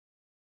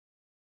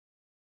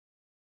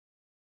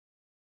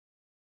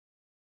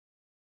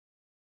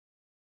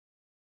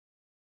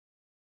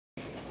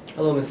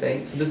Hello, Ms.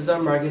 A. So this is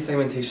our market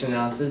segmentation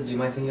analysis. Do you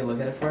mind taking a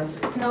look at it for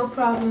us? No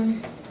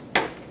problem.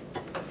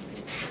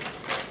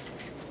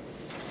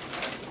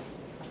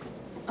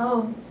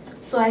 Oh,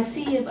 so I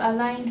see you've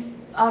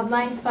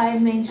outlined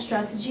 5 main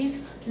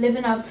strategies,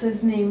 living up to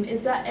his name.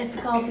 Is that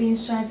Ethical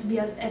Beans trying to be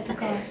as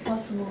ethical as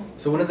possible?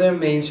 So one of their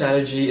main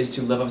strategy is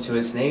to live up to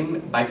its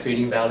name by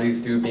creating value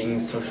through being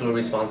socially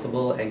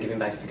responsible and giving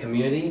back to the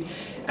community.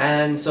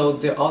 And so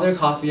all their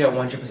coffee are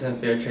 100%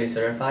 fair trade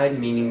certified,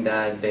 meaning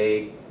that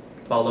they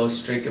follow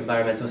strict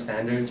environmental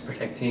standards,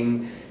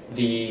 protecting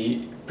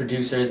the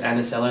producers and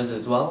the sellers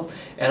as well.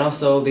 And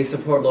also they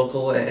support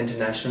local and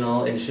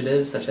international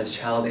initiatives such as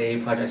Child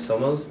Aid, Project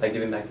Somos, by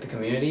giving back to the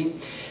community.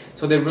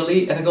 So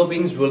Ethical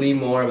Beans really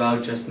more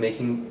than just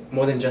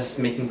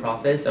making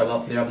profits.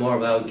 They're more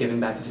about giving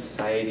back to the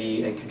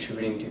society and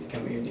contributing to the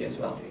community as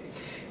well.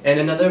 And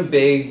another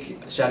big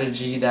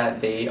strategy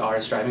that they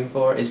are striving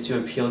for is to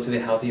appeal to the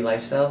healthy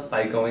lifestyle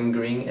by going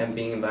green and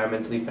being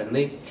environmentally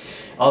friendly.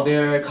 All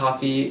their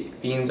coffee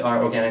beans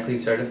are organically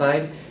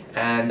certified,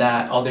 and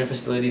that all their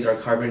facilities are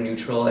carbon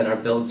neutral and are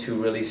built to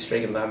really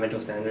strict environmental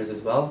standards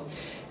as well.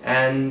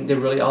 And they're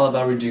really all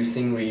about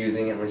reducing,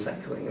 reusing, and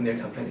recycling in their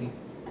company.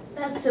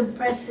 That's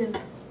impressive.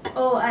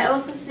 Oh, I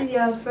also see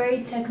you're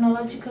very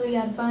technologically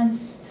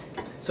advanced.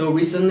 So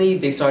recently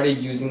they started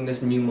using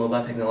this new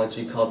mobile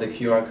technology called the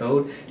QR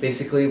code.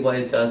 Basically what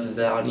it does is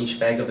that on each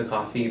bag of the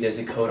coffee there's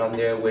a code on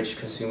there which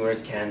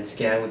consumers can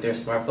scan with their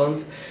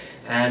smartphones.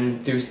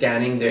 And through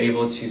scanning they're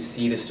able to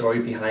see the story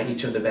behind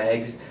each of the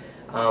bags,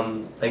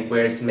 like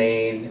where it's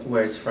made,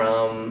 where it's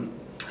from,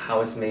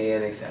 how it's made,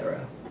 and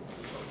etc.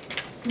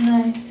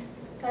 Nice.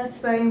 That's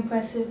very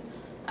impressive.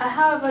 I,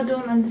 however,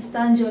 don't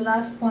understand your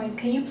last point.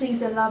 Can you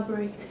please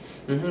elaborate?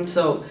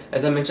 So,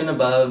 as I mentioned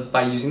above,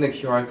 by using the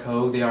QR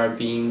code, they are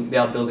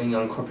building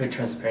on corporate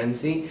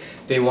transparency.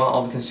 They want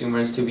all the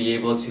consumers to be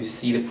able to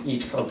see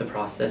each of the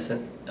process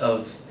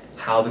of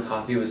how the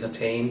coffee was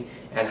obtained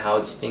and how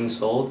it's being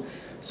sold,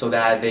 so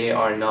that they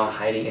are not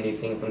hiding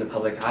anything from the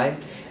public eye.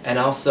 And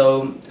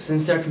also,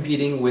 since they're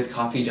competing with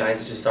coffee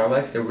giants such as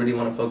Starbucks, they really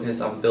want to focus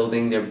on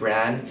building their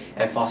brand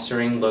and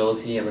fostering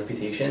loyalty and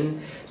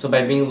reputation. So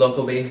by being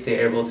local based,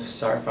 they're able to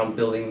start from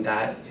building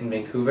that in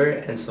Vancouver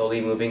and slowly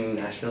moving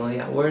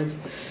nationally outwards.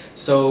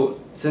 So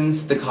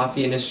since the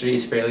coffee industry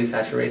is fairly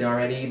saturated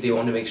already, they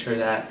want to make sure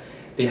that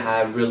they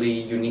have really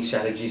unique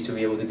strategies to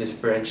be able to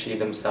differentiate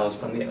themselves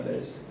from the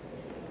others.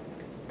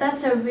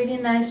 That's a really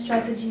nice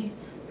strategy.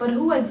 But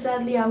who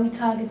exactly are we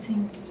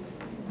targeting?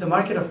 The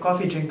market of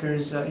coffee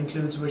drinkers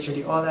includes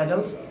virtually all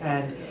adults,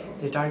 and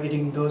they're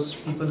targeting those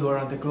people who are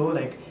on the go,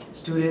 like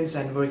students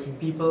and working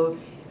people,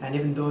 and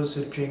even those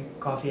who drink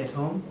coffee at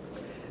home.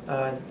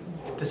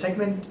 The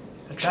segment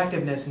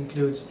attractiveness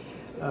includes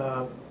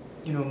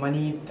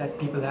money that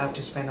people have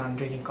to spend on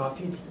drinking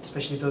coffee,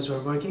 especially those who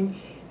are working,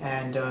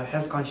 and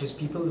health-conscious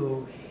people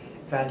who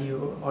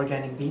value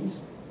organic beans.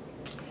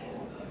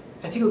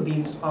 Ethical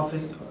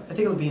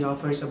Bean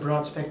offers a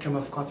broad spectrum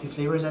of coffee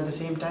flavors at the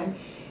same time,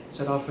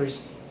 so it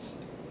offers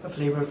a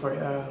flavor for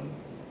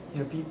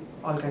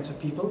all kinds of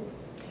people.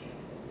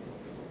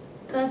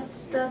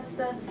 That's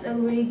a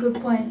really good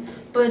point.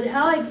 But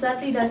how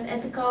exactly does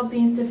Ethical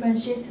Beans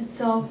differentiate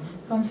itself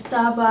from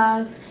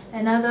Starbucks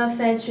and other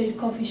fair trade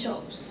coffee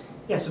shops?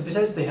 Yeah, so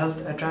besides the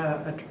health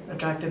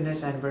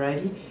attractiveness and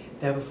variety,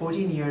 they have a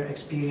 14-year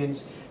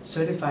experience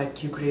certified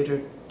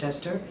Q-Creator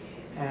tester,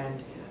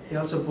 and they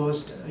also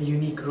boast a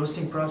unique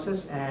roasting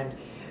process, and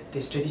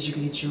they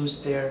strategically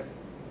choose their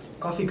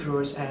coffee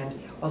growers and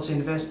also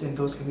invest in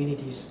those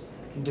communities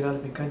in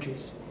developing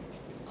countries.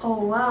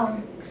 Oh wow.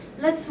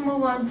 Let's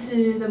move on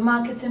to the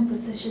marketing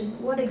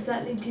position. What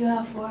exactly do you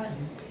have for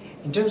us?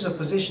 In terms of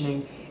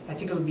positioning,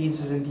 Ethical Beans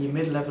is in the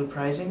mid-level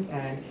pricing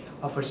and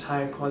offers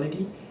higher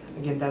quality.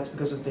 Again, that's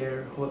because of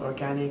their whole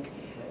organic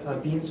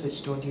beans,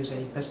 which don't use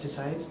any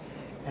pesticides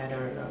and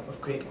are of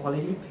great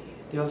quality.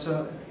 They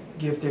also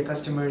give their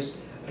customers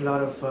a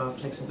lot of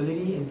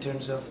flexibility in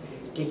terms of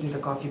taking the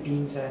coffee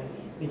beans and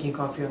making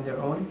coffee on their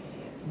own.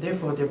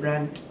 Therefore, their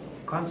brand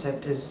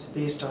concept is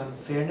based on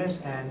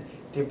fairness, and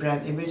their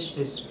brand image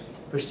is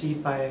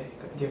perceived by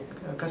their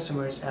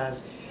customers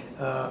as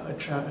a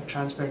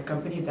transparent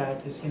company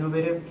that is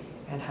innovative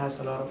and has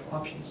a lot of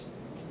options.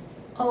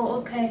 Oh,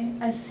 okay,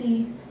 I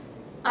see.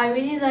 I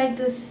really like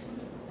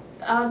this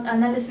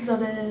analysis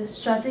of the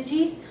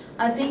strategy.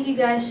 I think you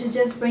guys should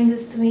just bring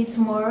this to me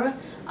tomorrow.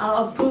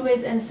 I'll approve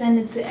it and send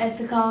it to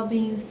Ethical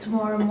Beans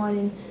tomorrow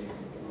morning.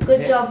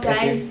 Good job,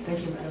 guys.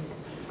 Thank you,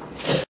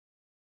 madam.